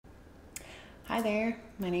Hi there,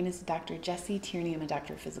 my name is Dr. Jessie Tierney. I'm a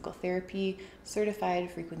doctor of physical therapy, certified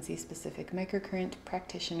frequency-specific microcurrent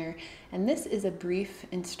practitioner, and this is a brief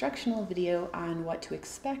instructional video on what to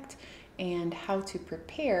expect and how to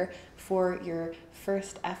prepare for your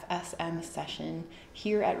first FSM session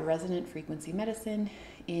here at Resonant Frequency Medicine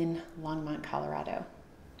in Longmont, Colorado.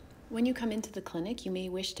 When you come into the clinic, you may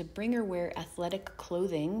wish to bring or wear athletic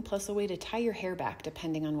clothing plus a way to tie your hair back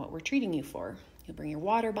depending on what we're treating you for. You'll bring your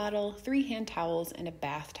water bottle, 3 hand towels, and a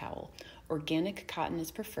bath towel. Organic cotton is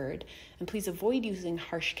preferred, and please avoid using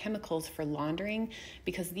harsh chemicals for laundering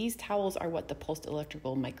because these towels are what the pulsed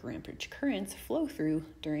electrical microamperage currents flow through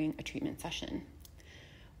during a treatment session.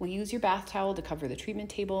 We'll use your bath towel to cover the treatment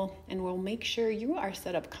table, and we'll make sure you are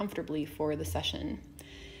set up comfortably for the session.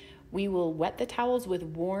 We will wet the towels with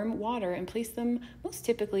warm water and place them most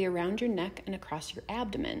typically around your neck and across your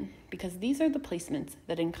abdomen because these are the placements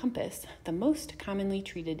that encompass the most commonly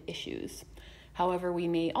treated issues. However, we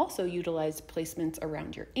may also utilize placements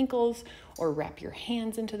around your ankles or wrap your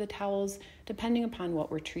hands into the towels depending upon what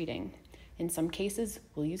we're treating. In some cases,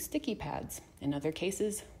 we'll use sticky pads. In other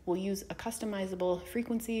cases, we'll use a customizable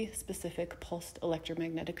frequency-specific pulsed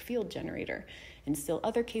electromagnetic field generator. In still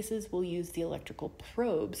other cases, we'll use the electrical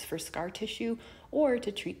probes for scar tissue or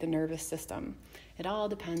to treat the nervous system. It all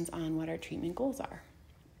depends on what our treatment goals are.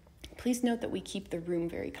 Please note that we keep the room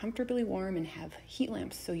very comfortably warm and have heat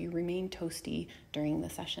lamps so you remain toasty during the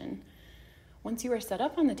session. Once you are set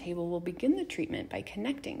up on the table, we'll begin the treatment by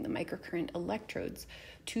connecting the microcurrent electrodes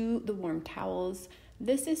to the warm towels.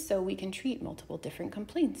 This is so we can treat multiple different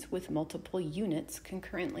complaints with multiple units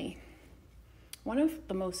concurrently. One of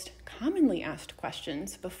the most commonly asked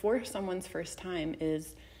questions before someone's first time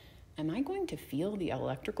is, am I going to feel the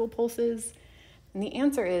electrical pulses? And the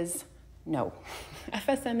answer is no.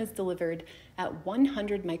 FSM is delivered at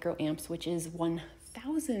 100 microamps, which is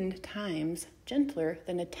 1,000 times gentler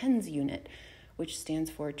than a TENS unit, which stands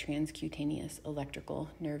for transcutaneous electrical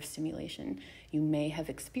nerve stimulation. You may have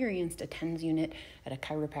experienced a TENS unit at a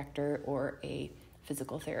chiropractor or a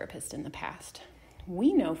physical therapist in the past.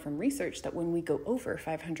 We know from research that when we go over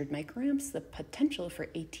 500 microamps, the potential for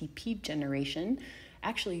ATP generation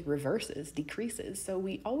actually decreases. So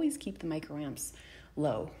we always keep the microamps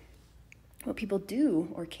low. What people do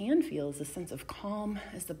or can feel is a sense of calm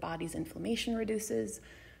as the body's inflammation reduces.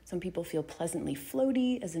 Some people feel pleasantly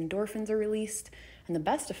floaty as endorphins are released, and the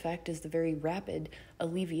best effect is the very rapid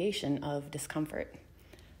alleviation of discomfort.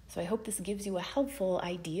 So I hope this gives you a helpful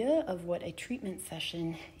idea of what a treatment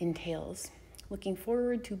session entails. Looking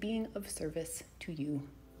forward to being of service to you.